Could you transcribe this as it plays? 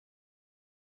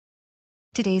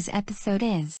Today's episode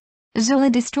is Zola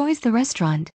destroys the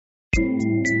restaurant.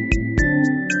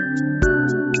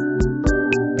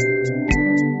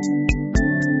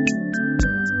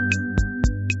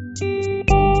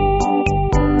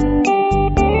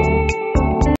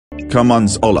 Come on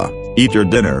Zola, eat your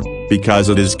dinner, because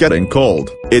it is getting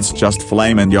cold. It's just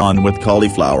filet mignon with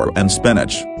cauliflower and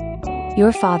spinach.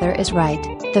 Your father is right.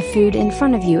 The food in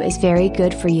front of you is very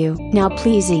good for you. Now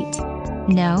please eat.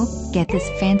 No, get this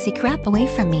fancy crap away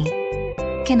from me.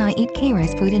 Can I eat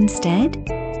Kira's food instead?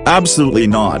 Absolutely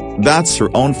not. That's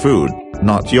her own food,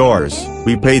 not yours.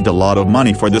 We paid a lot of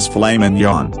money for this filet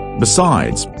mignon.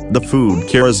 Besides, the food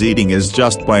Kira's eating is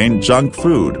just plain junk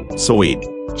food, so eat.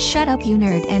 Shut up you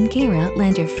nerd, and Kira,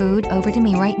 lend your food over to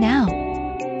me right now.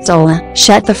 Zola,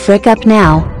 shut the frick up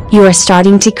now. You are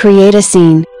starting to create a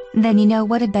scene. Then you know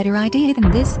what a better idea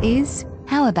than this is?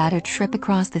 How about a trip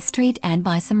across the street and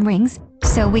buy some rings,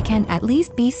 so we can at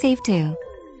least be safe too?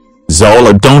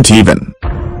 Zola, don't even.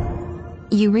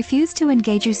 You refuse to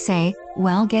engage, you say?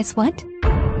 Well, guess what?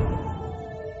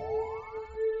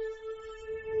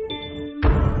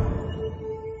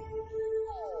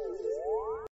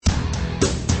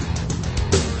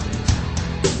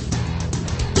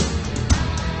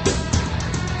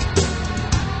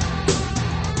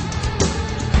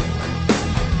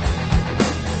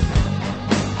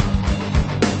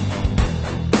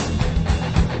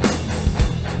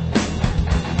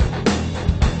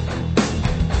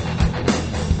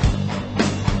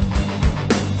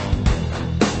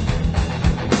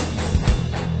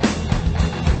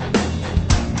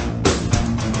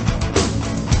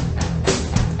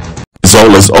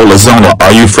 Zola,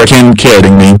 are you freaking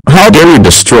kidding me? How dare you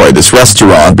destroy this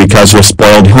restaurant because you're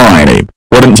spoiled honey?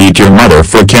 Wouldn't eat your mother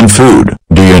freaking food.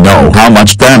 Do you know how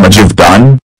much damage you've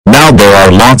done? Now there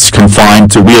are lots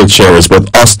confined to wheelchairs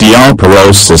with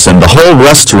osteoporosis, and the whole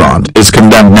restaurant is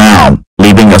condemned now,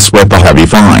 leaving us with a heavy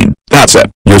fine. That's it.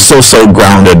 You're so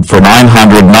grounded for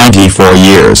 994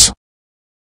 years.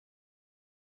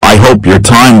 I hope your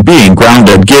time being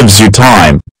grounded gives you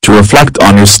time to reflect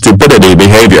on your stupidity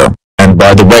behavior. And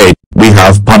by the way, we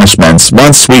have punishments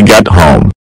once we get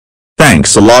home.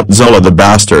 Thanks a lot Zola the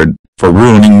bastard, for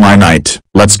ruining my night.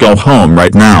 Let's go home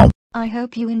right now. I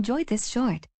hope you enjoyed this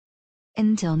short.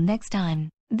 Until next time,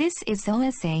 this is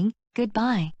Zola saying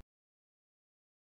goodbye.